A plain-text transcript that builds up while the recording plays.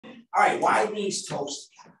All right, wide knees, toes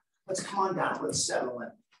together. Let's come on down. Let's settle in.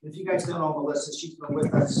 If you guys don't know Melissa, she's been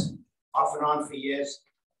with us off and on for years.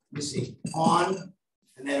 You see, on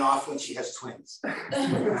and then off when she has twins.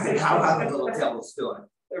 Right, how are the little devils doing?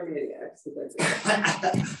 They're maniacs.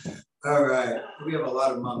 All right, we have a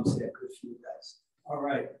lot of moms here. Good for you guys. All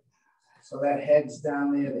right, so that head's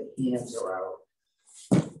down there, the hands are out.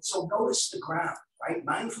 So notice the ground, right?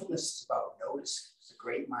 Mindfulness is about noticing. It's a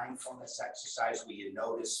great mindfulness exercise where you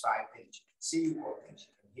notice 5 things you can see, 4 things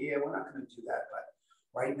you can hear. We're not going to do that,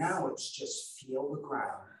 but right now it's just feel the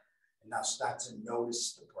ground and now start to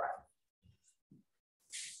notice the breath.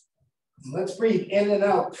 Let's breathe in and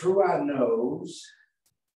out through our nose.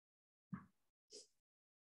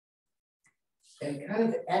 And kind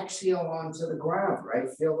of exhale onto the ground, right?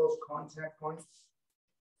 Feel those contact points.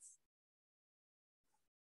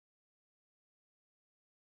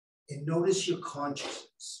 And notice your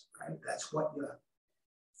consciousness, right? That's what you're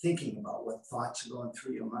thinking about, what thoughts are going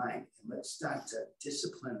through your mind. And let's start to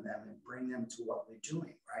discipline them and bring them to what we're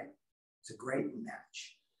doing, right? It's a great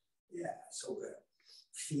match. Yeah, so good.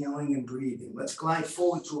 Feeling and breathing. Let's glide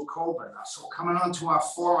forward to a cobra now. So coming onto our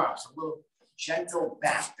forearms, a little gentle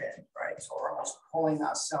back bend, right? So we're almost pulling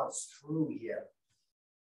ourselves through here.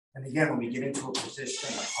 And again, when we get into a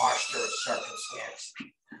position, a posture, a circumstance,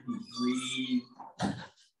 we breathe.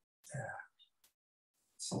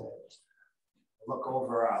 So look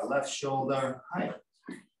over our left shoulder, hi.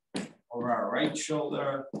 Over our right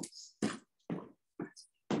shoulder.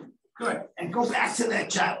 Good, and go back to that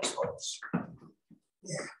child's pose.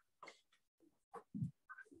 Yeah.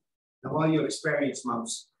 Now, while you experience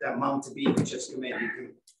moms, that mom to be would just come in,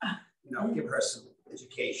 you can, give her some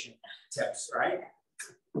education tips, right?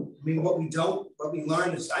 I mean, what we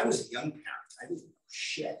learned is, I was a young parent. I didn't know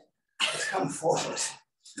shit. Let's come forward.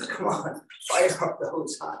 Come on, fire up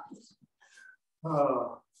those eyes.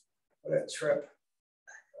 Oh, what a trip,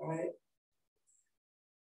 right?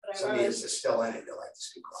 Some of you are still in it, they like to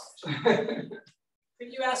speak quiet.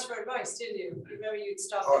 But you asked for advice, didn't you? Remember you'd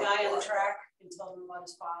stop the guy on the track and tell him about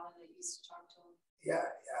his father that you used to talk to him? Yeah.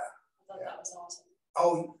 I thought that was awesome.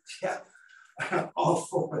 Oh, yeah. All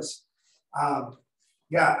focus.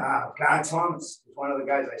 Guy Thomas was one of the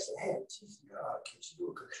guys I said, hey, geez, kids, you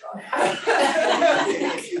do a good job. Gave me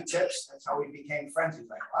a few tips. That's how we became friends. He's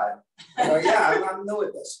like, what? I go, yeah, I'm new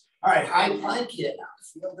at this. All right, high plank here now.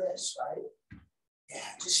 Feel this, right?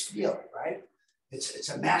 Yeah, just feel it, right? It's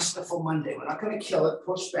a masterful Monday. We're not going to kill it.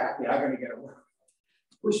 Push back. We are going to get it.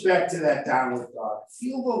 Push back to that downward dog.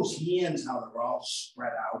 Feel those hands, how they're all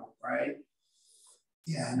spread out, right?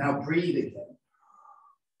 Yeah, now breathe again.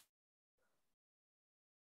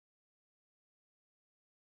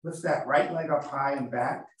 Lift that right leg up high and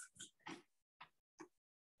back.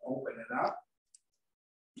 Open it up.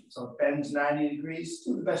 So it bends 90 degrees.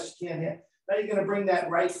 Do the best you can here. Now you're going to bring that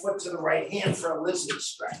right foot to the right hand for a lizard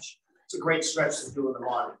stretch. It's a great stretch to do in the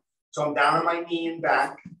morning. So I'm down on my knee and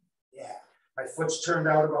back. Yeah. My foot's turned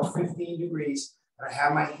out about 15 degrees. And I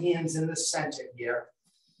have my hands in the center here.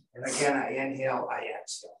 And again, I inhale, I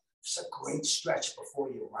exhale. It's a great stretch before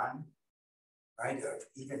you run, right? Or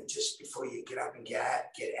even just before you get up and get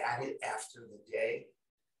at it after the day.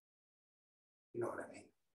 You know what I mean?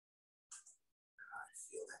 I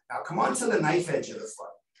feel that. Now come on to the knife edge of the foot.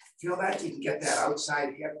 Feel that? You can get that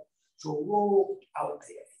outside here. So roll out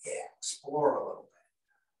there. Yeah, explore a little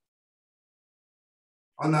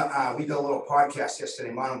bit. On the we did a little podcast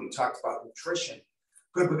yesterday morning. We talked about nutrition.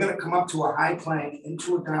 Good. We're going to come up to a high plank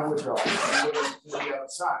into a downward dog and to the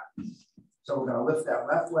outside. So we're going to lift that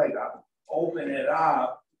left leg up, open it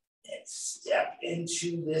up, and step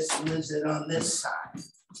into this lizard on this side.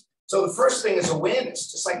 So the first thing is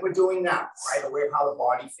awareness, just like we're doing now, right? Aware of how the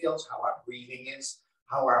body feels, how our breathing is,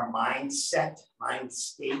 how our mind state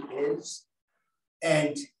is.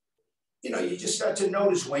 And, you just start to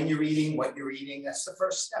notice when you're eating, what you're eating. That's the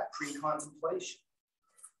first step, pre-contemplation.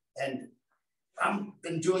 And I've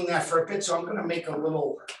been doing that for a bit, so I'm going to make a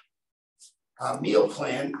little meal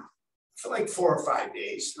plan for like 4 or 5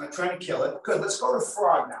 days. I'm not trying to kill it. Good, let's go to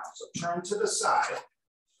frog now. So turn to the side,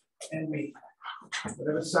 and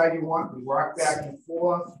whatever side you want, we rock back and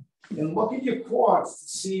forth. And look at your quads to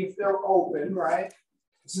see if they're open, right?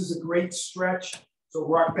 This is a great stretch. So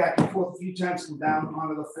rock back and forth a few times, come down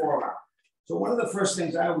onto the forearm. So one of the first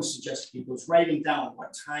things I always suggest to people is writing down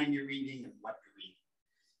what time you're eating and what you're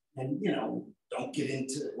eating. And, don't get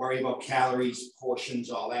into worry about calories, portions,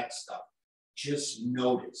 all that stuff. Just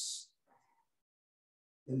notice.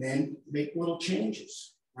 And then make little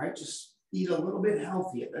changes, right? Just eat a little bit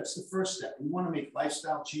healthier. That's the first step. We want to make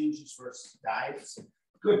lifestyle changes versus diets.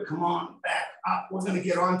 Good, come on, back up. We're going to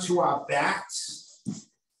get onto our backs.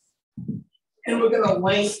 And we're gonna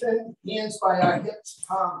lengthen, hands by our hips,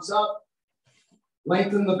 palms up.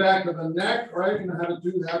 Lengthen the back of the neck, right? You know how to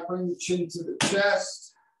do that. Bring the chin to the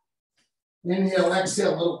chest. Inhale,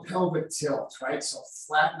 exhale, little pelvic tilt, right? So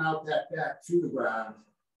flatten out that back to the ground.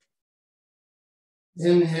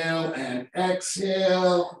 Inhale and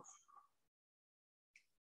exhale.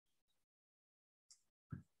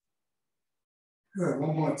 Good,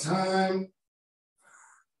 one more time.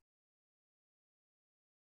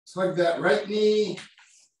 Tug that right knee.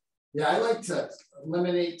 Yeah, I like to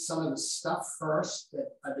eliminate some of the stuff first that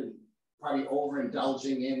I've been probably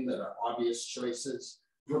overindulging in that are obvious choices.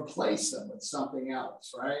 Replace them with something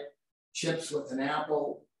else, right? Chips with an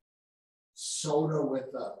apple, soda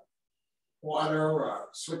with a water, or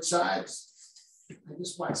switch sides. I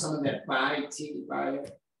just want some of that tea.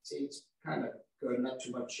 It's kind of good, not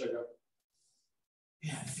too much sugar.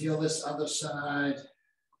 Yeah, feel this other side.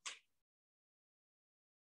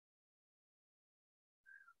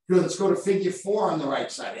 Good, let's go to figure 4 on the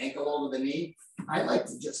right side, ankle over the knee. I like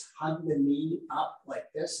to just hug the knee up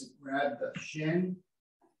like this and grab the shin,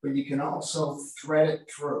 but you can also thread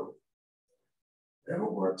it through. Whatever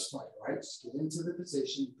works for you, right? Just get into the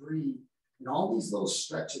position, breathe, and all these little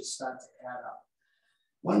stretches start to add up.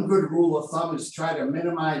 One good rule of thumb is try to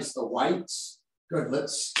minimize the whites. Good,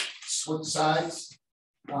 let's switch sides.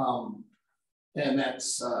 And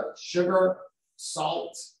that's sugar,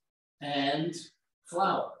 salt, and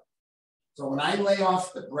flour. So when I lay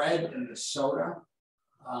off the bread and the soda,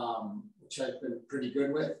 which I've been pretty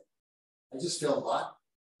good with, I just feel a lot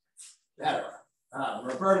better.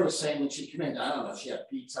 Roberta was saying when she came in, I don't know, she had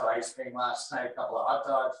pizza, ice cream last night, a couple of hot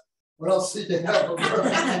dogs. What else did you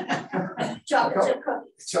have? Chocolate chip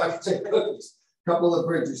cookies. Chocolate chip cookies. Couple of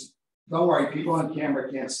bridges. Don't worry, people on camera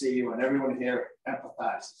can't see you, and everyone here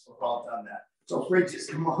empathizes. We've all done that. So bridges,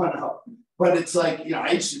 come on up. But it's like, you know,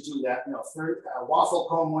 I used to do that, you know, waffle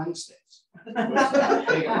cone Wednesdays. It was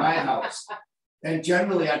big at my house. And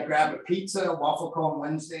generally I'd grab a pizza, waffle cone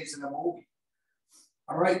Wednesdays, and a movie.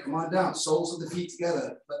 All right, come on down. Soles of the feet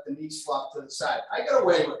together. Let the knees flop to the side. I got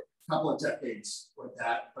away with a couple of decades with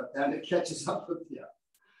that, but then it catches up with you.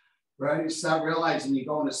 Right? You start realizing you're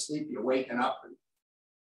going to sleep, you're waking up, and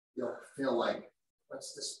you'll feel like,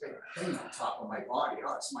 what's this big thing on top of my body?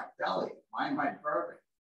 Oh, it's my belly. Why am I burping?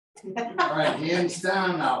 All right, hands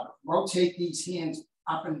down now. Rotate these hands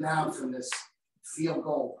up and down from this field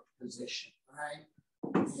goal position, right?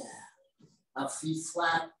 Yeah. Now feet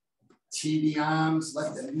flat, tee the arms,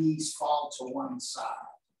 let the knees fall to one side.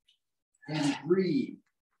 And breathe.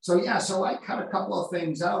 So yeah, so I cut a couple of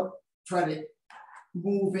things out, try to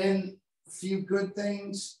move in a few good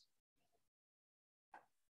things.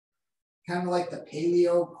 Kind of like the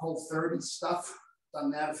paleo Whole30 stuff.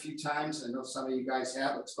 Done that a few times. I know some of you guys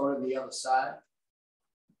have. Let's go to the other side.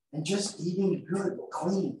 And just eating good,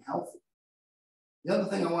 clean, healthy. The other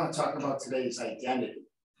thing I want to talk about today is identity.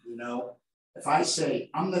 You know, if I say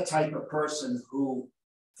I'm the type of person who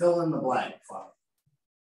fill in the blank for me.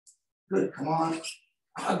 Good, come on.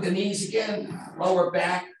 Hug the knees again, lower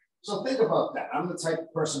back. So think about that. I'm the type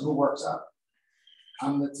of person who works out.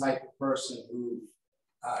 I'm the type of person who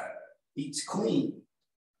eats clean.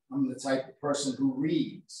 I'm the type of person who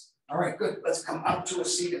reads. All right, good. Let's come up to a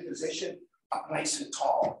seated position, up nice and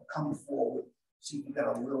tall. Come forward. See if you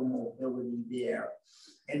got a little mobility there.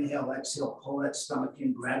 Inhale, exhale, pull that stomach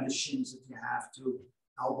in, grab the shins if you have to,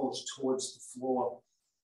 elbows towards the floor.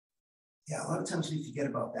 Yeah, a lot of times we forget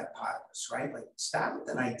about that part of us, right? Like start with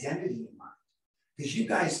an identity in mind. Because you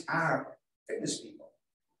guys are fitness people.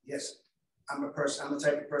 Yes, I'm the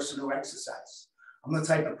type of person who exercises. I'm the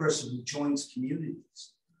type of person who joins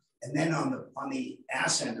communities. And then on the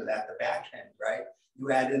ass end of that, the back end, right?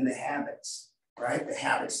 You add in the habits, right? The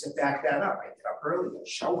habits to back that up. I get up early and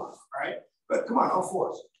show up, right? But come on, all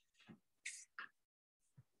fours.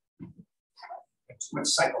 Too much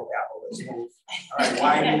psychobabble, let's move. All right,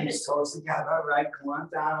 widen these toes together, right? Come on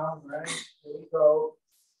down, right? Here we go.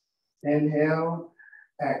 Inhale,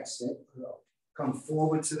 exhale, come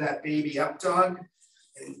forward to that baby up dog.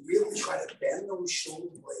 And really try to bend those shoulder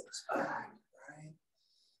blades back, right?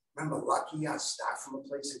 Remember, lucky us, start from a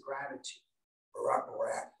place of gratitude. We're up,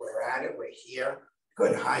 we're at it, we're here.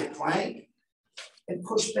 Good, high plank. And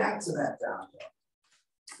push back to that down dog.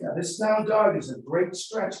 Yeah, this down dog is a great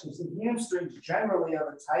stretch because the hamstrings generally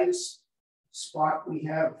are the tightest spot we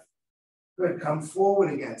have. Good, come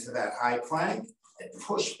forward again to that high plank and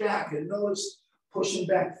push back. And notice pushing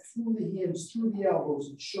back through the hips, through the elbows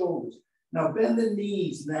and shoulders. Now bend the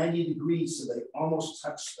knees 90 degrees so they almost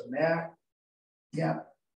touch the mat. Yeah.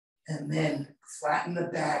 And then flatten the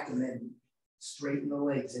back and then straighten the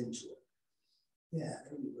legs into it. Yeah,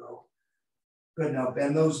 there you go. Good, now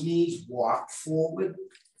bend those knees, walk forward.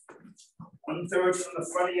 1/3 from the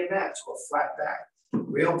front of your mat to a flat back.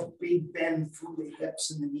 Real big bend through the hips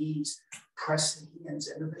and the knees. Press the hands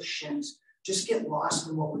into the shins. Just get lost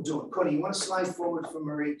in what we're doing. Cody, you want to slide forward for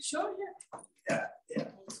Marie? Sure, yeah. Yeah.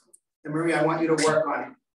 And Marie, I want you to work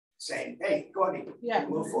on saying, hey, Cody,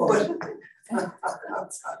 move forward.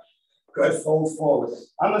 Good, fold forward.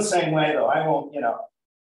 I'm the same way though. I won't,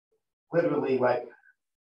 literally like,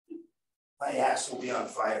 my ass will be on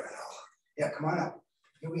fire. Yeah, come on up.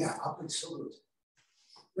 Here we are, up and salute.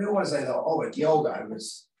 Where was I though? Oh, at yoga.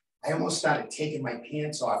 I almost started taking my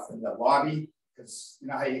pants off in the lobby because you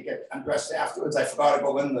know how you get undressed afterwards. I forgot to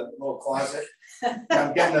go in the little closet.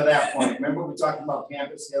 I'm getting to that point. Remember we talking about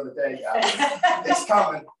campus the other day? It's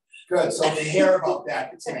coming. Good. So if you hear about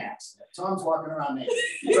that, it's an accident. Tom's walking around there.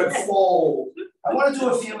 Good. Fold. I want to do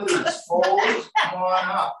a few of these. Fold. Come on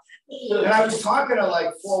up. And I was talking to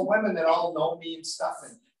like 4 women that all know me and stuff,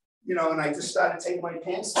 and and I just started taking my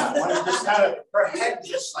pants down. One just kind of, her head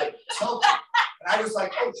just like tilted, and I was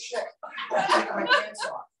like, oh shit, I'm taking my pants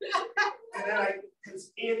off. And then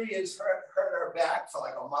because Andrea's hurt her back for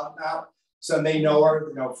like a month now, so they know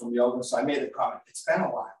her, from yoga. So I made a comment. It's been a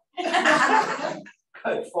while.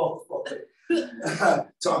 Fold.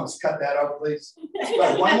 Thomas, cut that out, please.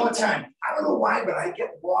 But one more time. I don't know why, but I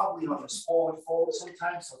get wobbly on this forward fold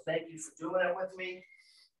sometimes. So thank you for doing it with me.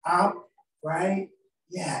 Up, right?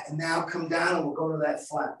 Yeah, and now come down and we'll go to that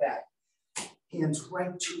flat back. Hands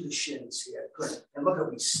right to the shins here. Good. And look at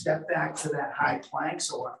we step back to that high plank.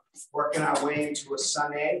 So we're working our way into a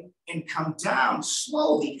sun A and come down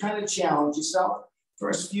slowly. Kind of challenge yourself.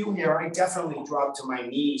 First few here, I definitely drop to my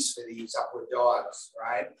knees for these upward dogs,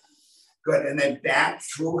 right? Good, and then back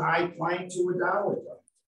through high plank to a downward dog.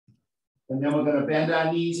 And then we're gonna bend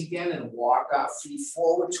our knees again and walk our feet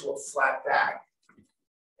forward to a flat back.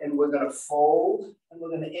 And we're gonna fold, and we're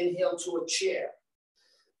gonna inhale to a chair.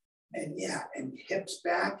 And and hips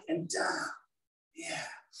back and down. Yeah,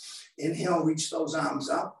 inhale, reach those arms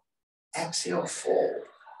up. Exhale, fold.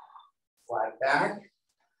 Flat back.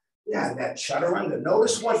 Yeah, that chaturanga.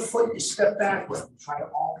 Notice what foot you step back with. Try to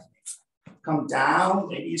alternate. Come down.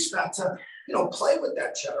 Maybe you start to, play with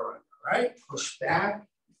that chaturanga, right? Push back.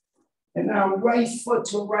 And now right foot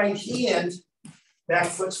to right hand. Back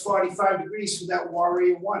foot's 45 degrees for that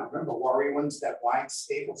warrior one. Remember, warrior one's that wide,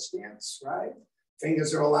 stable stance, right?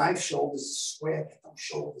 Fingers are alive, shoulders square. Get those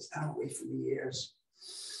shoulders down away from the ears.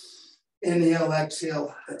 Inhale,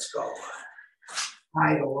 exhale. Let's go.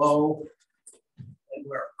 High to low. And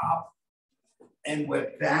we're up and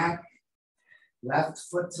we're back. Left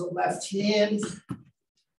foot to left hand.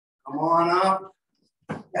 Come on up.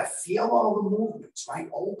 Yeah, feel all the movements, right?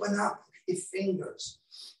 Open up your fingers.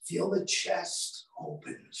 Feel the chest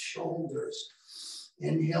open, shoulders.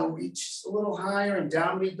 Inhale, reach a little higher and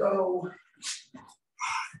down we go.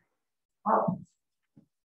 Up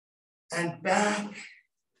and back.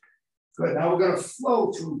 Good, now we're gonna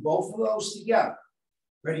flow through both of those together.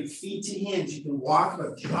 Ready, feet to hands. You can walk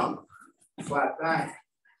or jump, flat back.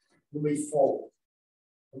 Then we fold.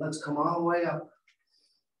 And let's come all the way up.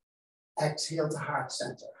 Exhale to heart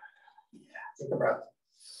center. Yeah, take a breath.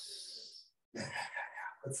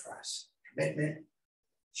 Good for us. Commitment,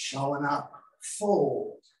 showing up,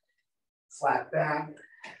 fold, flat back,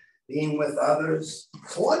 being with others,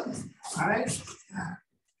 important, all right?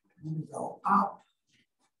 And go up,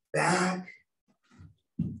 back,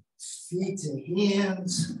 feet and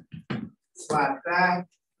hands, flat back,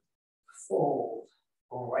 fold.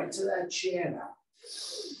 Go right to that chair now.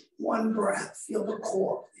 One breath, feel the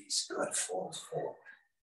core, please. Good, fold forward.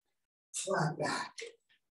 Flat back.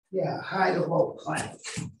 Yeah, high to low plank.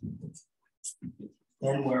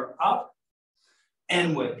 Then we're up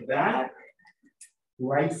and we're back.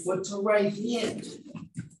 Right foot to right hand.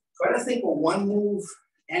 Try to think of one move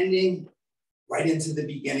ending right into the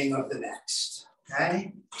beginning of the next,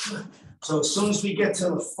 okay? So as soon as we get to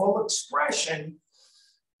the full expression,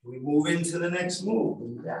 we move into the next move.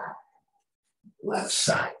 And back. Left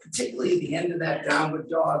side, particularly at the end of that downward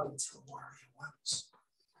dog until warrior ones.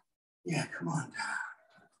 Yeah, come on down.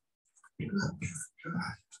 Good.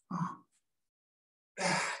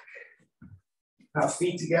 Back. Now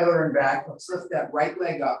feet together and back. Let's lift that right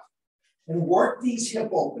leg up and work these hip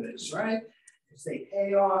openers, right? As they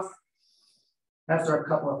pay off after a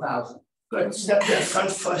couple of thousand. Good, step that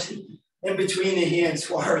front foot in between the hands,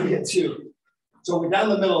 warrior two. So we're down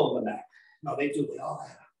the middle of the neck. No, they all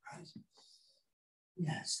have, right?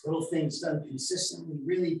 Yes, little things done consistently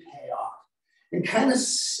really pay off. And kind of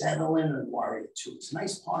settle in warrior two. It's a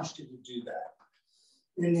nice posture to do that.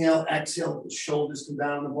 Inhale, exhale, the shoulders come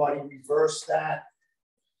down on the body, reverse that.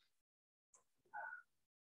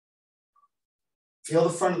 Feel the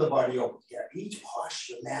front of the body open here. Each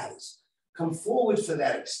posture matters. Come forward for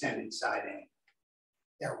that extended side angle.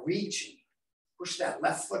 Yeah, reaching. Push that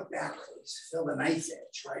left foot back, please. Feel the knife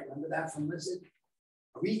edge, right? Remember that from Lizard?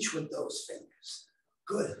 Reach with those fingers.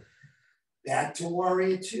 Good. Back to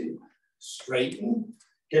warrior two. Straighten,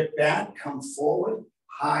 get back, come forward,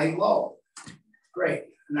 high, low. Great.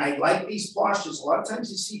 And I like these postures. A lot of times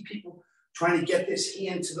you see people trying to get this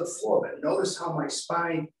hand to the floor, but notice how my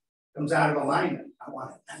spine comes out of alignment. I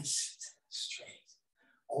want it nice, straight.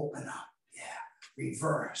 Open up, yeah.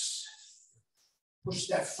 Reverse. Push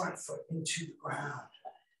that front foot into the ground.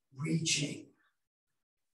 Reaching.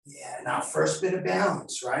 Yeah, now first bit of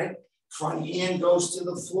balance, right? Front hand goes to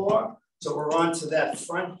the floor. So we're on to that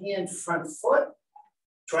front hand, front foot.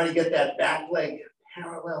 Try to get that back leg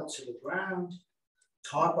parallel to the ground.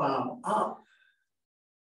 Top arm up.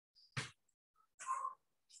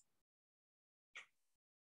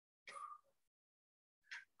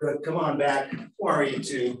 Good, come on back. Warrior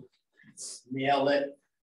two. Nail it.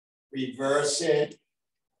 Reverse it.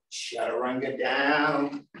 Chaturanga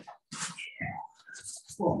down. Yeah.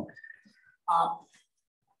 Boom. Up.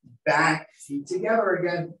 Back. Feet together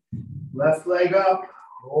again. Left leg up.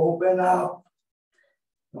 Open up.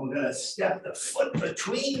 And we're going to step the foot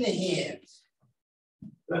between the hands.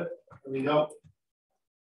 Good. Here we go.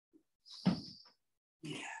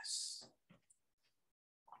 Yes.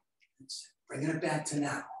 Bringing it back to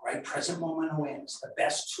now, right? Present moment awareness, the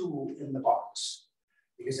best tool in the box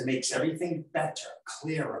because it makes everything better,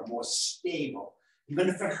 clearer, more stable. Even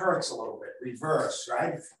if it hurts a little bit, reverse,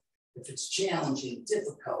 right? If it's challenging,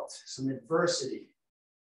 difficult, some adversity,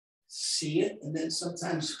 see it. And then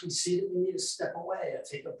sometimes we see that we need to step away or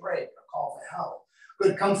take a break or call for help.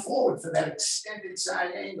 Good, come forward for that extended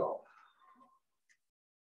side angle.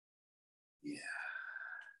 Yeah.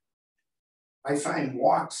 I find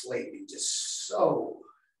walks lately just so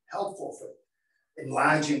helpful for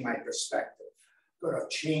enlarging my perspective. Good, or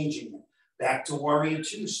changing it. Back to warrior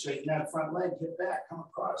two, straighten that front leg, get back, come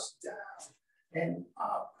across, down, and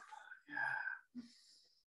up.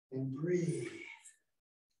 Yeah. And breathe.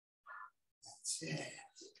 That's it.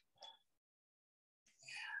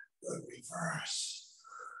 Yeah. Good, reverse.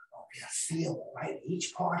 Oh, yeah, feel it, right?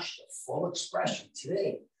 Each posture, full expression.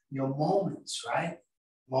 Today, your moments, right?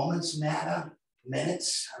 Moments matter.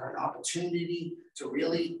 Minutes are an opportunity to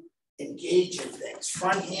really engage in things.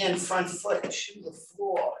 Front hand, front foot to the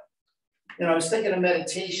floor. You know, I was thinking of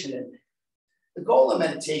meditation, and the goal of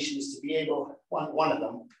meditation is to be able, one of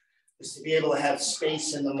them, is to be able to have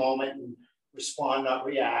space in the moment and respond, not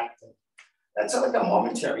react. And that's like a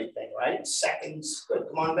momentary thing, right? Seconds. Good.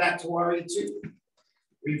 Come on back to warrior two.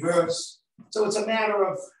 Reverse. So it's a matter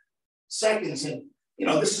of seconds. And you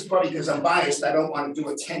know, this is probably because I'm biased. I don't want to do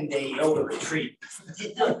a 10-day yoga retreat.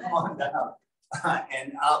 Come on down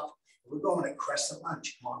and up. We're going to crescent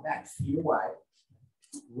lunge. Come on back, feet wide.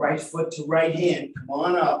 Right foot to right hand. Come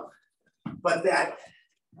on up. But that,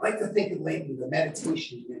 I like to think of lately the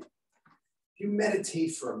meditation minute. If you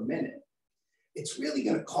meditate for a minute, it's really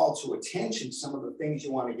going to call to attention some of the things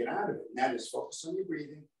you want to get out of it. And that is focus on your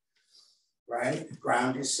breathing, right?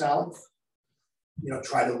 Ground yourself. You know,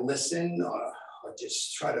 try to listen or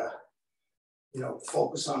just try to, you know,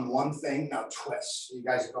 focus on one thing. Now twist. So you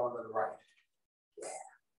guys are going to the right. Yeah.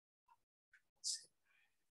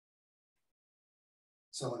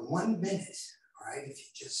 So in 1 minute, all right, if you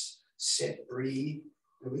just sit, breathe,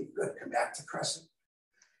 really good. Come back to crescent.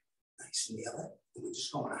 Nice, nail it. And we're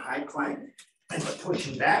just going to high plank and we're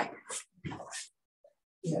pushing back.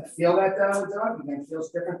 Yeah, feel that downward dog. Again,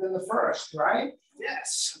 feels different than the first, right?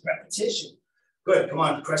 Yes, repetition. Good, come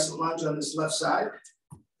on, crescent lunge on this left side.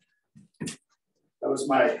 That was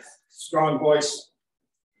my strong voice.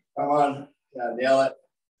 Come on, yeah, nail it.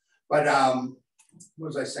 But what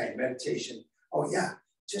was I saying? Meditation. Oh yeah,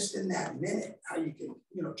 just in that minute, how you can,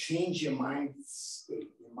 you know, change your mind state,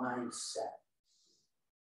 your mindset.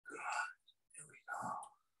 Good, here we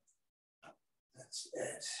go. That's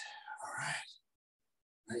it, all right.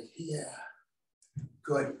 Right here.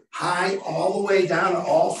 Good, high all the way down to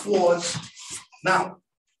all fours. Now,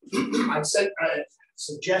 I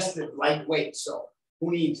suggested lightweight, so who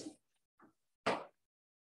needs it?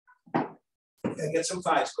 Okay, get some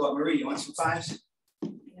fives. Go up, Marie, you want some fives?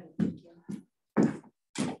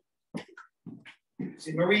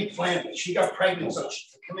 See, Marie planned it. She got pregnant, so she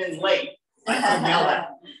could come in late. I can yell at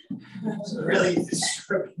her. So really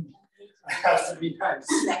disturbing. I have to be nice.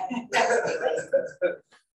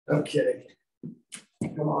 Okay.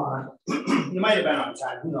 Come on. You might have been on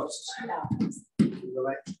time. Who knows?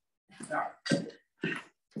 Right.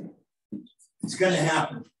 It's going to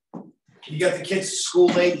happen. You got the kids at school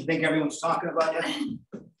late, you think everyone's talking about you?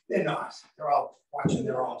 They're not. They're all watching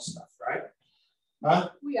their own stuff, right? Huh?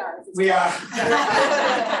 We are. We are. If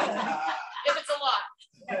it's a lot,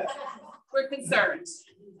 we're concerned.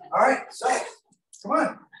 All right, so come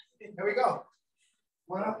on. Here we go.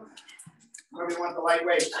 Come on up. Where we want the light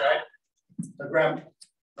weights, right? So grab,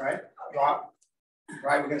 right? Drop.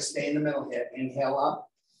 Right, we're going to stay in the middle here. Inhale up.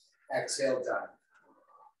 Exhale down.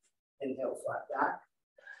 Inhale flat back.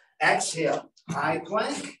 Exhale, high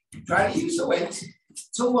plank. Try to use the weight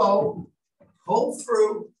to low. Pull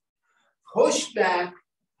through. Push back.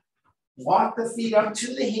 Walk the feet up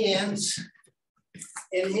to the hands.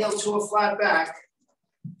 Inhale to a flat back.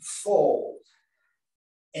 Fold.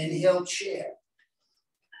 Inhale, chair.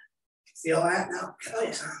 Feel that now?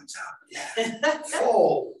 Guys, arms up. Yeah.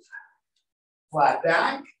 Fold. Flat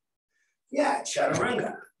back. Yeah,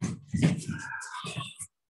 chaturanga.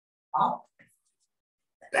 Up.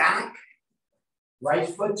 Back. Right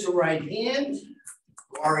foot to right hand.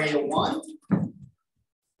 Warrior one.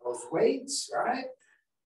 Both weights, right?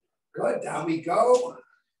 Good, down we go.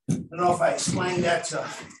 I don't know if I explained that to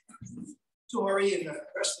Tori and the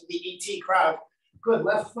rest of the ET crowd. Good,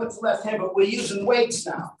 left foot to left hand, but we're using weights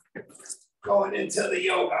now. Going into the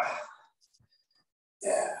yoga.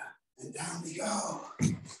 Yeah, and down we go.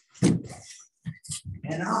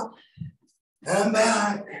 And up, and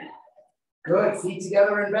back. Good, feet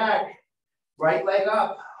together and back. Right leg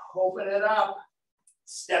up, open it up.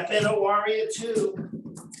 Step in a warrior two.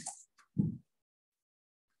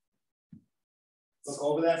 Look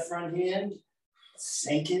over that front hand,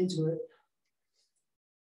 sink into it.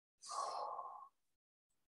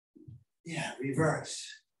 Yeah, reverse.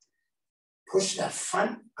 Push that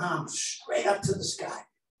front arm straight up to the sky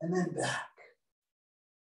and then back.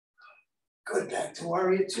 Good, back to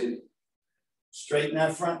warrior two. Straighten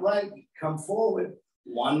that front leg, come forward.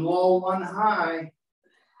 One low, one high.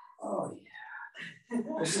 Oh yeah.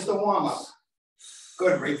 This is the warm up.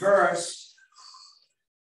 Good, reverse.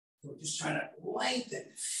 We're just trying to lengthen,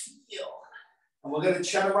 feel. And we're gonna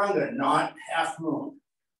chaturanga, not half moon.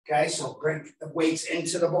 Okay, so bring the weights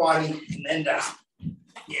into the body and then down.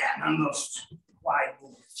 Yeah, none of those wide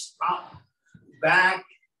moves. Up, back.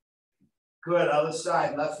 Good, other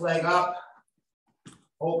side, left leg up.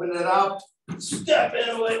 Open it up, step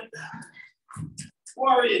into it.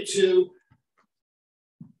 Warrior two.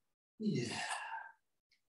 Yeah.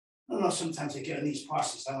 I don't know, sometimes I get in these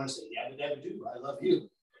postures, I want to say, never do, I love you.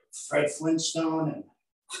 Fred Flintstone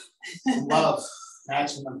and love,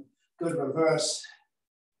 matching them. Good reverse.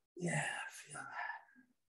 Yeah, feel that.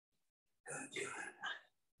 Good, good.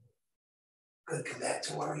 Good, come back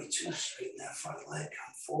to warrior two. Straighten that front leg,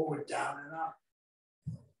 come forward, down and up.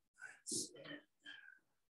 That's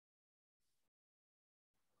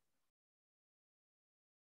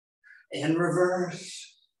it. And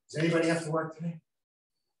reverse. Does anybody have to work today?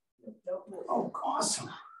 Oh, awesome.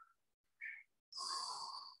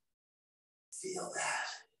 Feel that.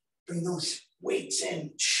 Bring those weights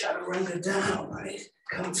in. Chaturanga down, right?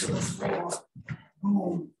 Come to the floor.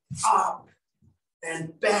 Boom. Up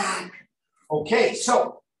and back. Okay,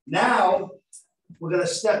 so now we're going to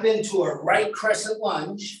step into a right crescent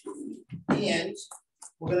lunge and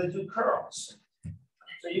we're going to do curls.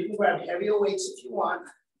 So you can grab heavier weights if you want.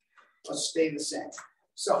 Let's stay the same.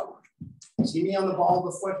 So, see me on the ball of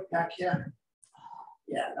the foot back here?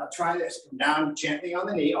 Yeah, now try this. Come down gently on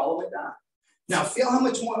the knee, all the way down. Now feel how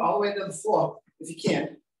much more all the way to the floor, if you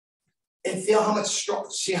can. And feel how much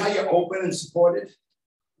stroke. See how you're open and supported?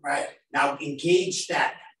 Right. Now engage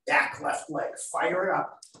that back left leg. Fire it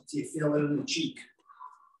up till you feel it in the cheek.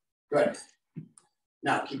 Good.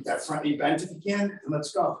 Now keep that front knee bent if you can, and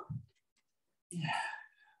let's go. Yeah.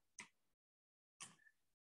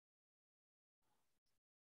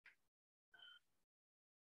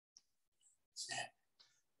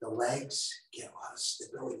 The legs get a lot of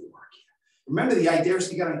stability work here. Remember, the idea is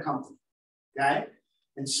to get uncomfortable, okay?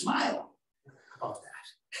 And smile about that,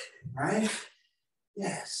 right?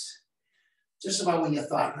 Yes. Just about when you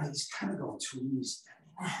thought, right, he's kind of going too easy.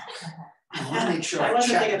 I want to make sure I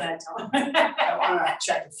wasn't thinking that, Tom. I want to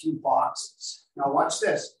check a few boxes. Now watch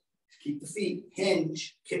this. Keep the feet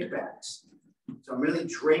hinge, kickbacks. So I'm really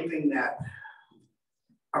draping that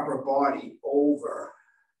upper body over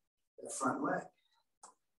the front leg.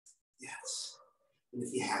 Yes. And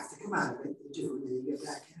if you have to come out of it, you do, and then you get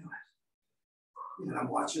back into it. And I'm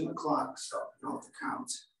watching the clock, so you don't have to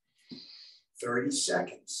count. 30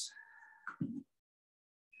 seconds.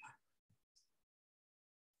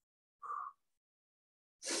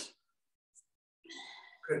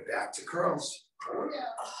 Good, back to curls. Oh, yeah.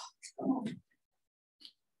 Come on.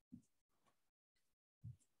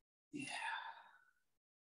 Yeah. Yeah.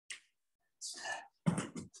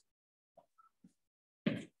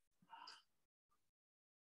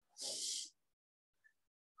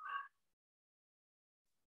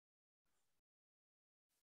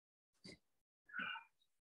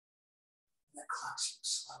 That clock seems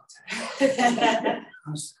slow today.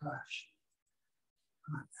 How's the crash?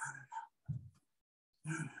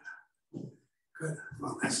 No. Good.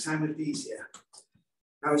 Well, last time with these here.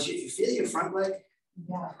 Now, you feel your front leg?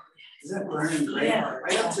 Yeah. Is that burning great? Yeah.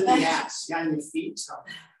 Right up to the ass, yeah, on your feet. So,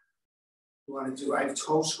 you want to do? I have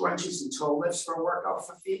toe scrunches and toe lifts for a workout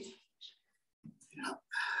for feet. Yeah.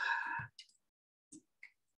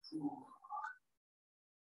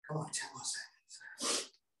 Come on, 10 more seconds.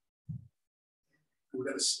 We're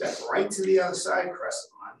going to step right to the other side,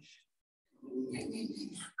 crescent lunge.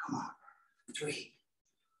 Come on. 3,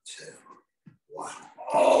 2, 1.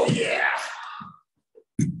 Oh, yeah.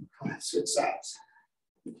 Come on, switch sides.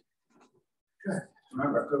 Good.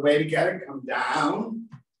 Remember, a good way to get it, come down,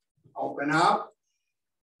 open up,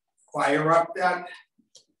 fire up that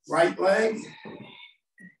right leg.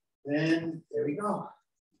 Then, there we go.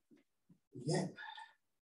 Again.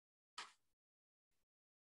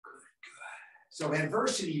 So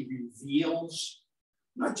adversity reveals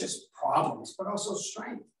not just problems, but also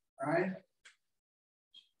strength, right?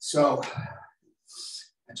 So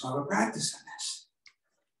that's why we're practicing this.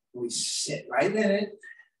 We sit right in it,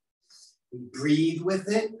 we breathe with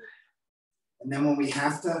it, and then when we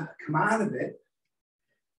have to come out of it,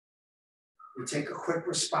 we take a quick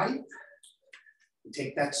respite, we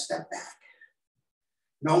take that step back,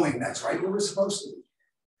 knowing that's right where we're supposed to be.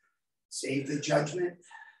 Save the judgment.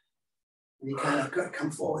 And you kind of come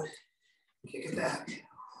forward, kick it back.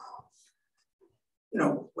 You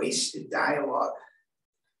know, wasted dialogue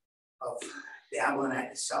of dabbling at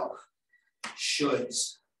yourself,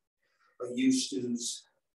 shoulds or used to's.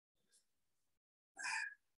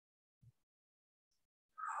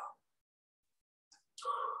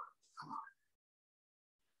 Come on.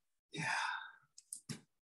 Yeah.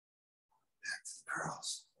 Back to the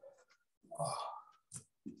curls. Oh.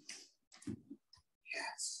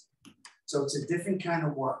 Yes. So it's a different kind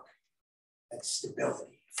of work. That's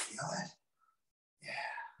stability. Feel it?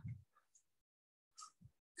 Yeah.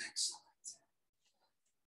 Excellent.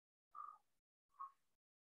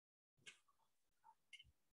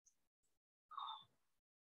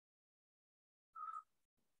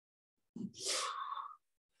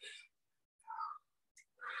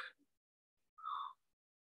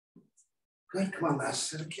 Good. Come on, last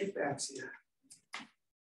set of kickbacks here.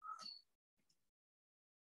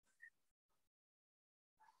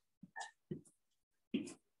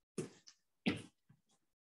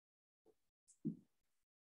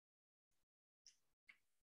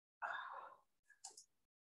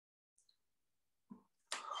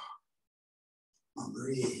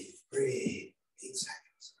 Breathe, breathe. 8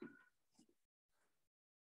 seconds.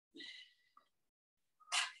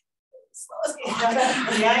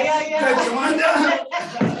 Yeah. Good, come on down.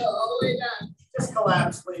 All the way down. Just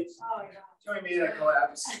collapse, please. Oh, my God. Join me in a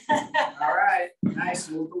collapse. All right, nice.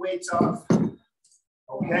 Move the weights off.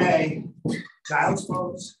 Okay. Child's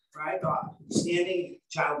pose, right? Standing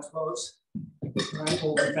child's pose. Right,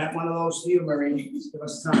 we'll prevent one of those for you, Marie. Just give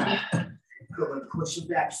us time. Good, push it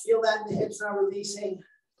back. Feel that in the hips now releasing.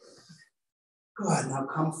 Good, now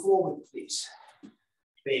come forward, please.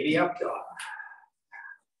 Baby up dog.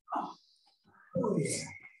 Oh, yeah.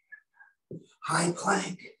 High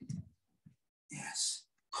plank. Yes,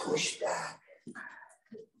 push back.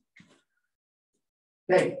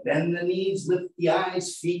 Okay, bend the knees, lift the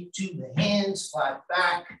eyes, feet to the hands, flat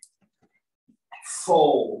back.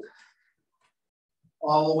 Fold.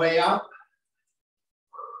 All the way up.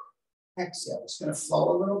 Exhale, it's going to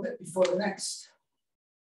flow a little bit before the next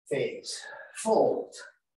phase. Fold,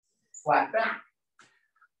 flat back,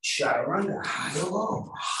 chaturanga, high or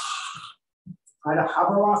low. Try to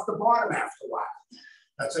hover off the bottom after a while.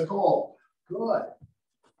 That's a goal. Good.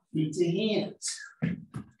 Feet to hands,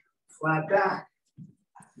 flat back,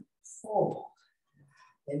 fold.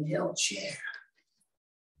 Inhale, chair.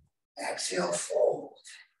 Exhale, fold.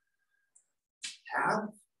 Tap,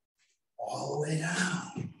 all the way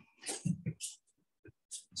down.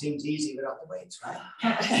 Seems easy without the weights, right?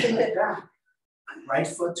 Right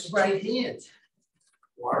foot to right hand.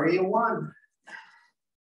 Warrior 1.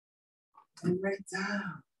 And right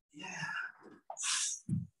down. Yeah.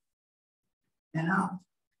 And up.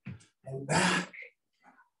 And back.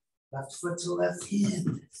 Left foot to left hand.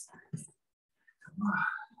 Come on.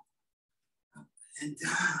 Up and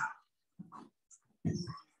down.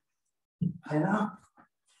 And up.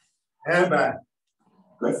 And back.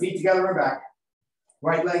 Good, feet together and back.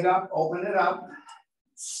 Right leg up, open it up.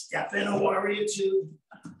 Step in a warrior two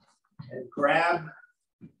and grab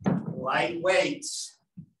light weights.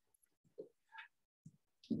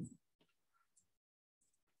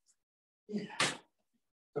 Yeah.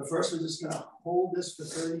 So first we're just gonna hold this for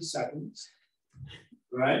 30 seconds,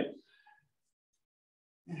 right?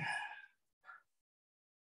 Yeah.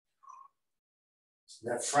 So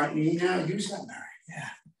that front knee now, use that, Mary. Yeah.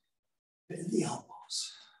 Bend the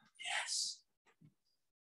elbows. Yes.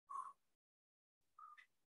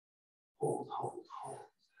 Hold, hold, hold.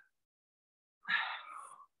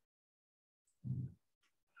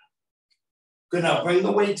 Good, now bring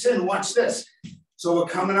the weights in, watch this. So we're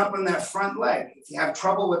coming up on that front leg. If you have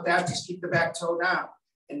trouble with that, just keep the back toe down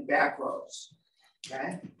and back rows,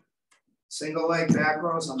 okay? Single leg back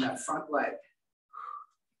rows on that front leg.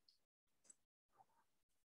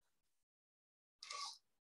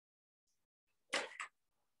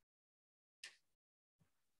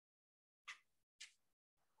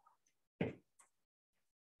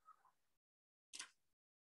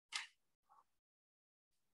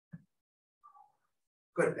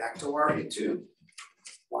 Good, back to warrior two.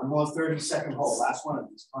 One more 30-second hold, last one of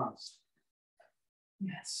these, promise.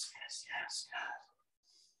 Yes, yes, yes,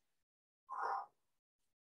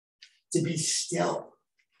 yes. To be still,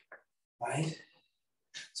 right?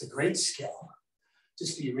 It's a great skill.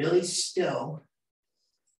 Just be really still.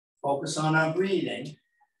 Focus on our breathing.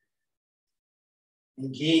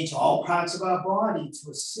 Engage all parts of our body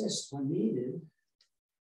to assist when needed.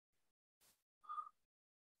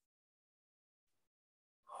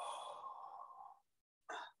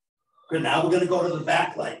 Good, now we're gonna go to the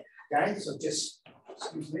back leg, okay? So just,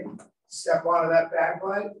 excuse me, step out of that back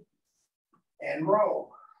leg and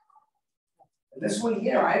roll. And this one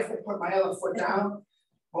here, I have to put my other foot down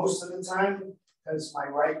most of the time because my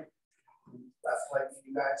left leg for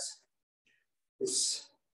you guys is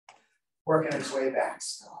working its way back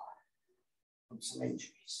still from some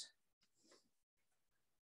injuries.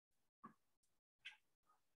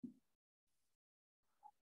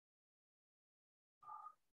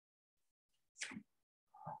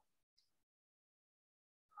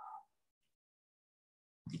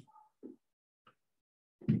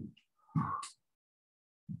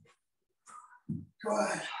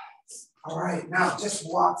 Good. All right, now just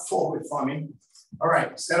walk forward for me. All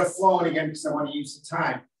right, instead of flowing again, because I want to use the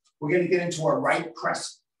time, we're going to get into a right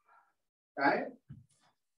crescent. Okay?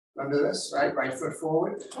 Remember this, right? Right foot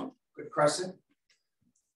forward, good crescent.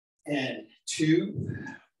 And 2,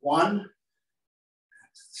 1.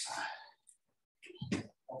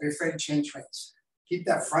 Don't be afraid to change weights. Keep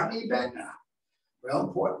that front knee bent now. Real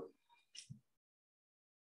important.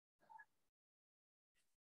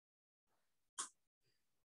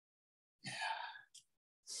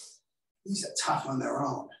 These are tough on their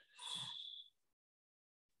own.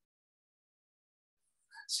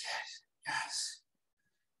 That's it. Yes.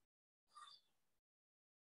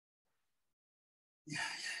 Yeah.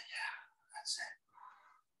 That's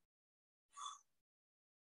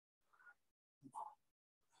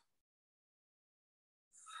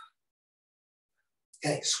it.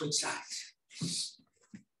 Okay, switch sides.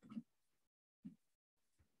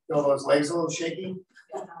 Feel those legs a little shaky?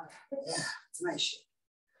 Yeah, it's a nice shake.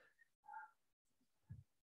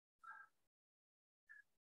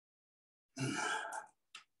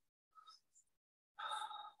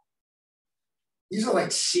 These are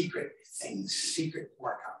like secret things, secret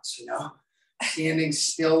workouts, you know? Standing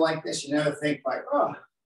still like this, you never think like, oh,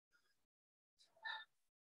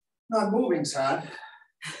 not moving's hard.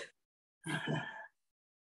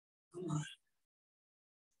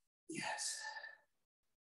 Yes.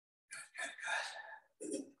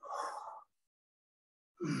 Good.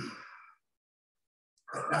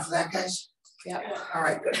 Good enough of that, guys? Yeah. All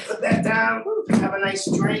right, good. Put that down. Have a nice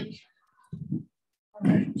drink. All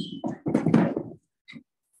right.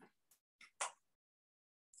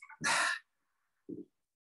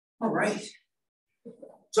 All right.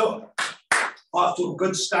 So, off to a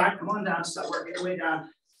good start. Come on down, start working your way down.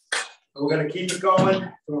 We're going to keep it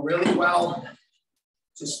going, doing really well.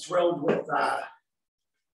 Just thrilled with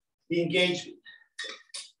the engagement.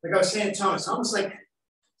 Like I was saying, Thomas, almost like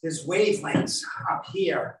there's wavelengths up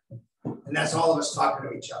here, and that's all of us talking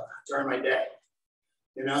to each other during my day.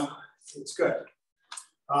 You know, it's good.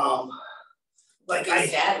 Like I'll be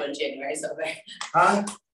sad when January's over. Huh? I'll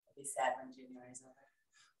be sad when January's over.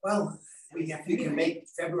 Well, we can make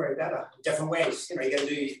February better in different ways. You know, you got to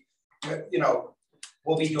do, you know,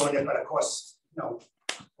 we'll be doing it, but of course, you know,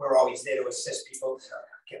 we're always there to assist people to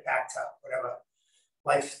get back to whatever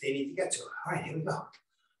life they need to get to. All right, here we go.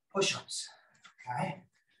 Push-ups, okay?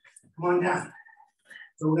 Come on down.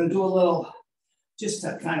 So we're gonna do a little just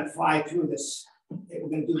to kind of fly through this. We're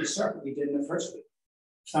going to do the circuit we did in the first week.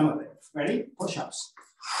 Some of it. Ready? Push-ups.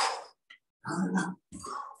 Down and up.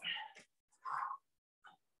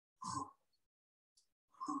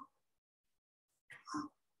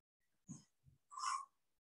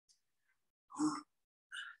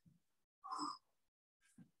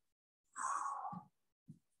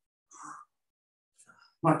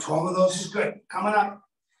 Come on, 12 of those is good. Coming up,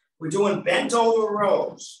 we're doing bent over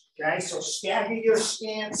rows. Okay, so stagger your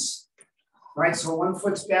stance. Right, so 1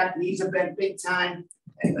 foot's back, knees are bent big time.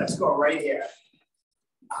 And let's go right here.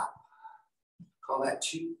 Up. Call that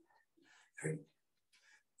 2, 3,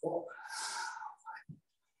 4, 5,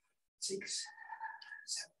 6,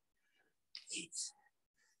 7, 8,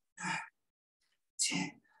 9, 10,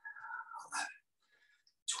 11,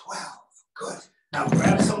 12. Good. Now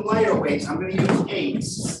grab some lighter weights. I'm going to use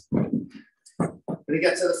 8s. I'm going to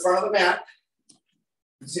get to the front of the mat.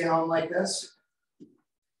 See how I'm like this?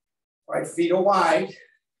 Right feet are wide.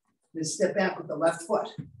 Then step back with the left foot.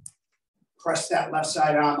 Press that left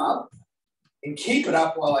side arm up and keep it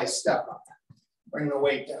up while I step up. Bring the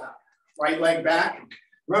weight down. Right leg back.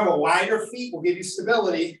 Remember, wider feet will give you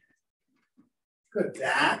stability. Good.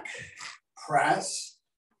 Back. Press.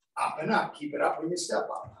 Up and up. Keep it up when you step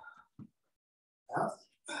up. Up.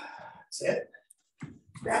 That's it.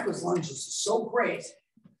 Backwards lunges are so great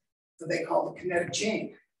that they call the kinetic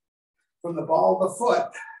chain. From the ball of the foot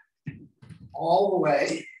all the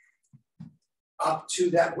way up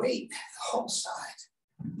to that weight, the whole side.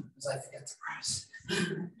 Because I forget to press.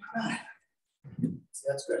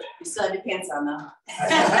 That's good. You still have your pants on though.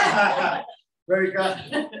 Very good.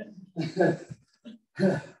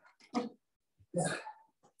 Yeah.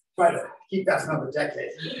 Try to keep that for another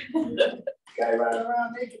decade. Guy running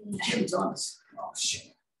around naked in the gym, Thomas. Oh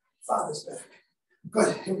shit. Father's back.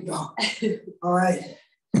 Good. Here we go. All right.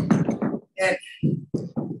 And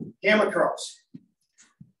hammer curls.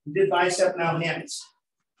 We did bicep, now hands.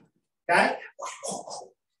 Okay?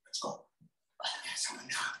 Let's go. Yes, I'm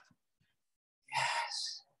down.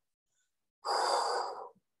 Yes.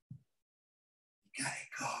 You got it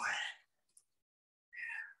going.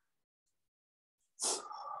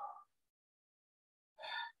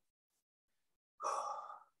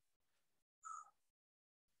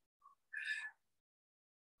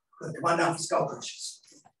 Good. Come on down for skull crushes.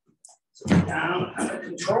 So down, under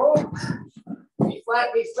control. Feet flat,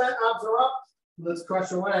 arms are up. Let's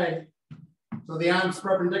crush away. So the arms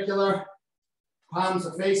perpendicular, palms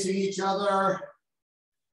are facing each other.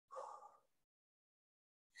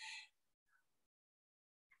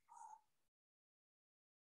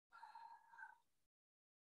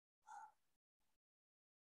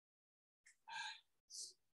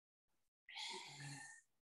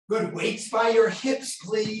 Good. Weights by your hips,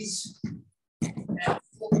 please. And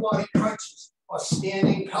full body crunches or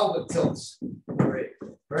standing pelvic tilts. Great.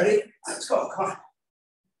 Ready? Let's go. Come on.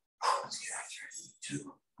 Let's get after it.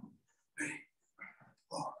 2, 3,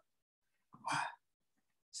 4, 5,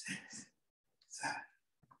 6, 7,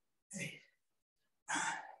 8, 9,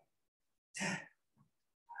 10,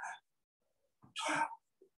 12,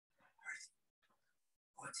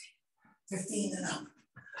 13, 14, 15 and up.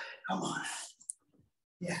 Come on.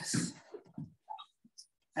 Yes.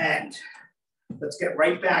 And let's get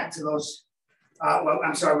right back to those. Well,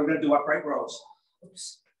 I'm sorry, we're going to do upright rows.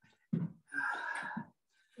 Oops.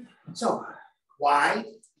 So, wide.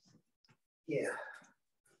 Yeah.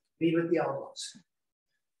 Lead with the elbows.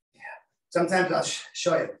 Yeah. Sometimes I'll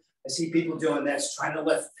show you. I see people doing this, trying to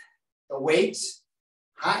lift the weights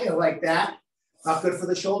higher like that. Not good for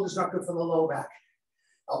the shoulders, not good for the low back.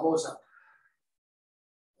 Elbows up.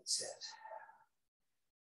 That's it.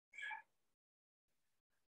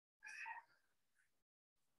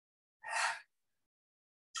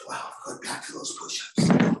 12. Good. Back to those push-ups.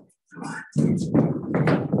 Come on.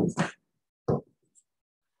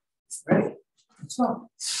 Ready? Let's go.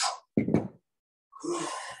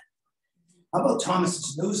 How about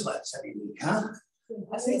Thomas's newsletters every week, huh?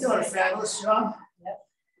 I think they're doing a fabulous job. Yep.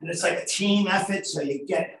 And it's like a team effort, so you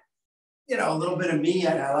get, you know, a little bit of me.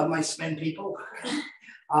 I love my spin people.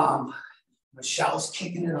 Michelle's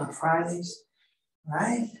kicking it on Fridays,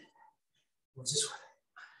 right? We'll just,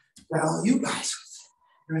 well, you guys,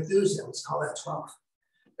 your enthusiasm, let's call that 12.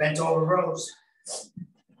 Bent over rows.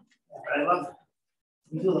 But I love,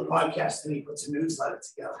 we do the podcast and we put some newsletter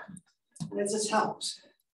together. And it just helps.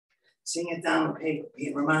 Seeing it down on paper,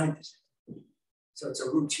 being reminded. So it's a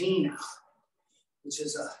routine now, which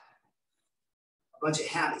is a bunch of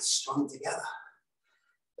habits strung together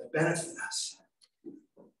that benefit us.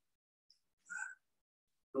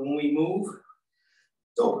 And when we move,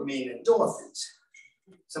 dopamine, endorphins,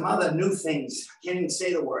 some other new things. I can't even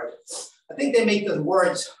say the word. I think they make the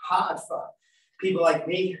words hard for people like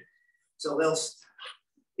me. So they'll,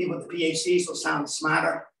 people with the PhDs will sound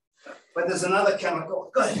smarter. But there's another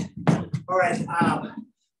chemical. Good. All right. Now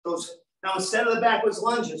instead of the backwards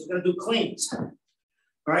lunges, we're gonna do cleans. All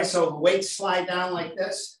right. So the weights slide down like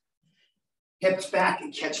this, hips back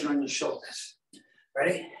and catch it on your shoulders.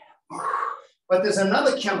 Ready? But there's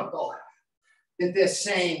another chemical that they're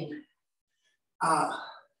saying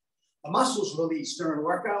the muscles release during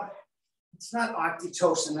workout. It's not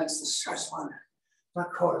oxytocin, that's the stress one. It's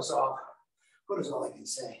not cortisol. Cortisol, I can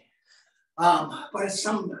say. But it's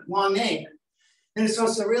some long name. And it's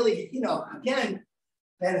also really, you know, again,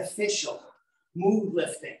 beneficial, mood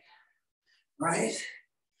lifting, right?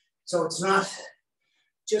 So it's not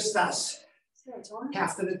just us Serotonin?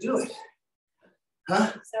 having to do it.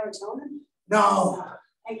 Huh? Serotonin? No.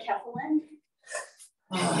 And Kefalin?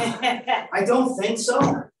 I don't think so.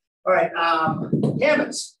 All right,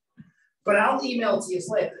 Hammond's, but I'll email it to you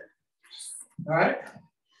later. All right.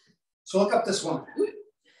 So look up this one,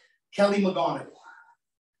 Kelly McGonigal,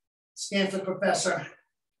 Stanford professor,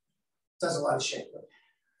 does a lot of shit,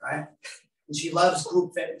 right? And she loves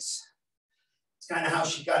group fitness. It's kind of how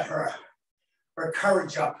she got her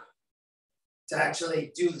courage up to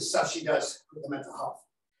actually do the stuff she does with the mental health.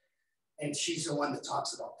 And she's the one that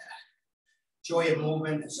talks about that. Joy of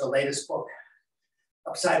Movement is her latest book.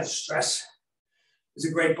 Upside of Stress is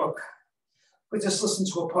a great book. But just listen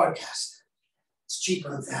to a podcast. It's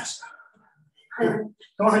cheaper and faster. Come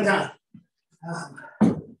on down.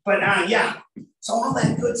 Yeah, so all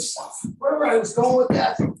that good stuff. Where I was going with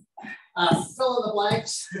that, fill in the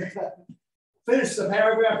blanks. Finish the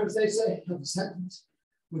paragraph, as they say, of the sentence.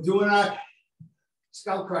 We're doing our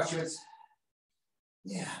skull crushers.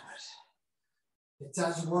 Yeah, but it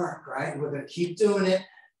does work, right? We're gonna keep doing it.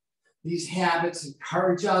 These habits,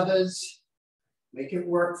 encourage others, make it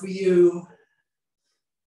work for you.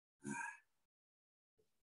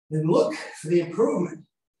 And look for the improvement,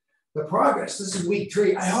 the progress. This is week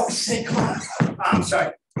 3. I always say, come on, I'm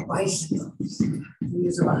sorry, bicycles.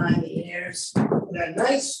 Knees are behind the ears. And a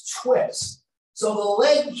nice twist. So the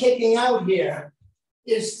leg kicking out here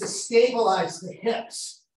is to stabilize the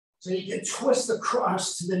hips. So you can twist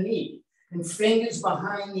across to the knee and fingers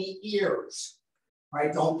behind the ears.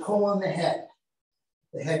 Right? Don't pull on the head.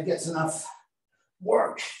 The head gets enough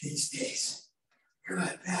work these days.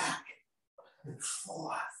 Good, back and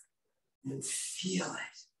forth and feel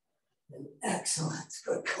it. And excellent.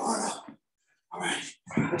 Good, come on up. All right,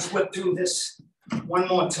 let's whip through this one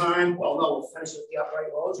more time. Well, no, we'll finish with the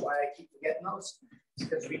upright rows. Why I keep forgetting those? It's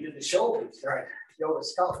because we did the shoulders, right? Yoga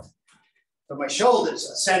Sculpt. So my shoulders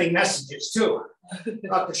are sending messages too.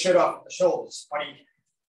 Knock the shit off the shoulders, buddy.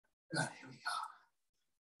 Good, here we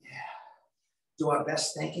go. Yeah. Do our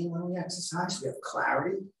best thinking when we exercise. We have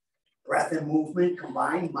clarity, breath and movement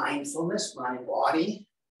combined, mindfulness, mind, body.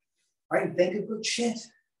 Right, and think of good shit.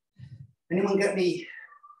 Anyone got any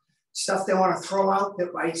stuff they want to throw out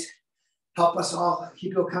that might help us all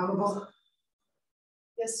keep you accountable?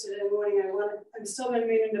 Yesterday morning, I'm still been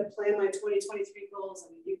meaning to plan my 2023 goals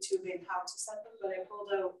and YouTubing how to set them, but I pulled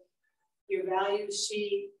out your value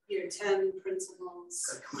sheet, your 10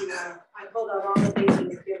 principles. You know, I pulled out all the things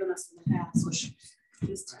you've given us in the past,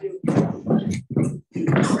 just to do.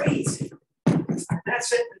 Great.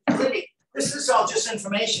 That's it. Really, this is all just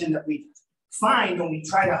information that we find when we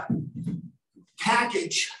try to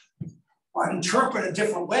package or interpret a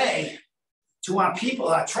different way to our people,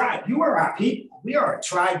 our tribe. You are our people. We are a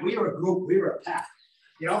tribe. We are a group. We are a pack.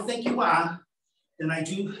 You don't think you are, then I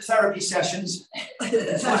do therapy sessions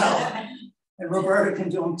as well. And Roberta can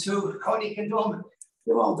do them too. Cody can do them.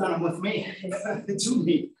 You've all done them with me. To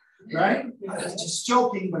me, right? Just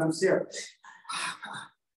joking, but I'm serious.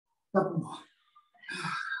 Couple more.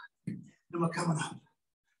 And we're coming up.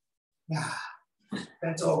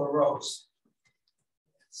 Bent over rows.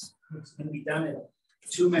 It's going to be done in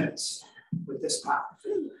 2 minutes with this part.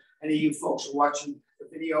 Any of you folks are watching the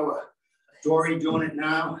video, Dory doing it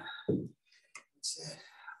now. That's it.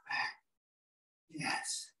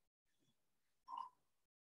 Yes.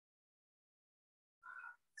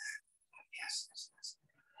 Yes.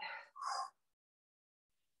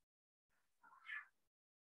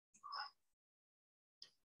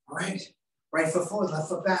 All right. Right foot forward, left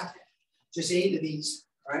foot back. Just 8 of these,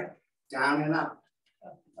 right? Down and up.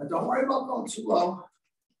 Don't worry about going too low.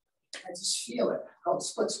 I just feel it. Called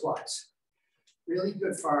split squats. Really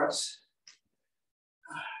good for us.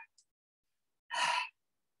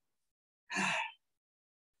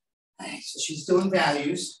 So she's doing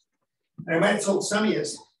values. And I might have told some of you,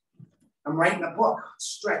 I'm writing a book,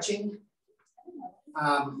 stretching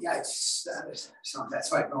Yeah, so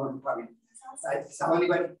that's why no one probably, I tell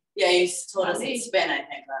anybody. Yeah, you told us it's spin, I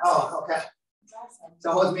think. Oh, okay. That's awesome. So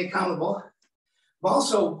it holds me accountable. I'm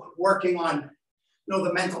also working on,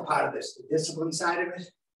 the mental part of this, the discipline side of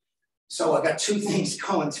it. So I got two things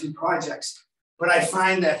going, two projects, but I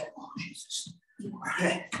find that, oh Jesus,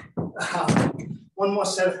 one more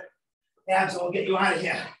set of abs and we'll get you out of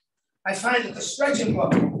here. I find that the stretching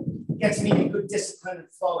book gets me in good discipline and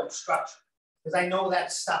flow and structure because I know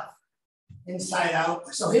that stuff inside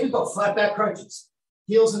out. So here we go, flat back crunches,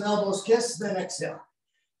 heels and elbows kiss, then exhale.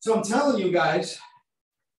 So I'm telling you guys,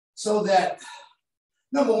 so that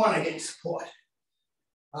number one, I get support.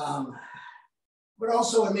 But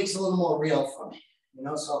also it makes it a little more real for me,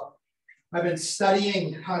 so I've been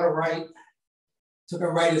studying how to write, took a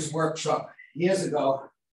writer's workshop years ago,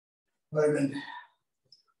 but I've been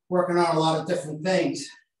working on a lot of different things.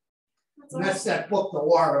 And that's that book, The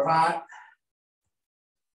War of Art.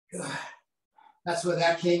 That's where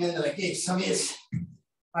that came in, that I gave some years.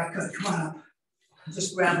 I could, come on up,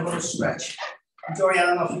 just grab a little stretch. Jory, I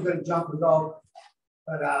don't know if you're gonna jump and go,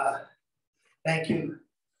 but thank you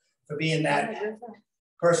for being that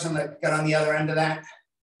person that got on the other end of that.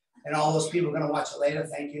 And all those people are gonna watch it later,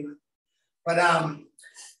 thank you. But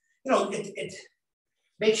it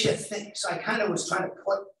makes you think. So I kind of was trying to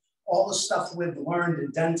put all the stuff we've learned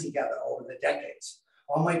and done together over the decades.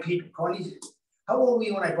 All my people, Connie, how old were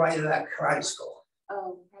you when I brought you to that karate school?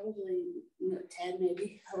 Oh, probably 10,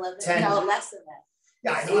 maybe 11. 10. No, less than that.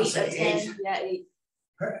 Yeah, I don't want to say 10, age. yeah, 8.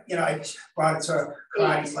 I brought it to a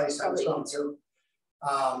karate 8, place I was probably. going to.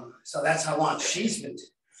 So that's how long she's been.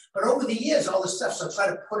 But over the years, all this stuff, so I try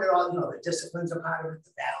to put it all, the disciplines are part of it,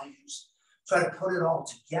 the values, try to put it all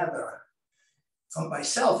together from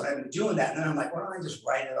myself. And I've been doing that. And then I'm like, why don't I just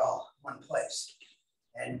write it all in one place?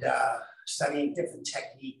 And studying different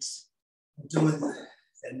techniques, doing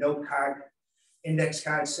the note card, index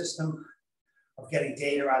card system of getting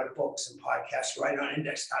data out of books and podcasts, write it on an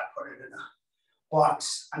index card, put it in a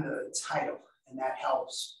box under the title, and that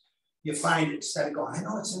helps. You find it instead of going, I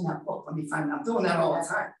know it's in that book, let me find it. I'm doing that all the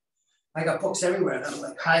time. I got books everywhere, and I'm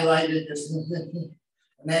like highlighted this, and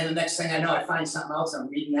then the next thing I know, I find something else, I'm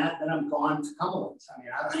reading that, then I'm gone to Cumberland. I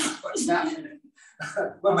mean, I don't know what's happening.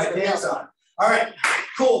 Put my pants on. All right,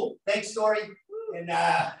 cool. Thanks, Dory. And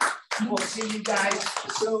we'll see you guys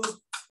soon.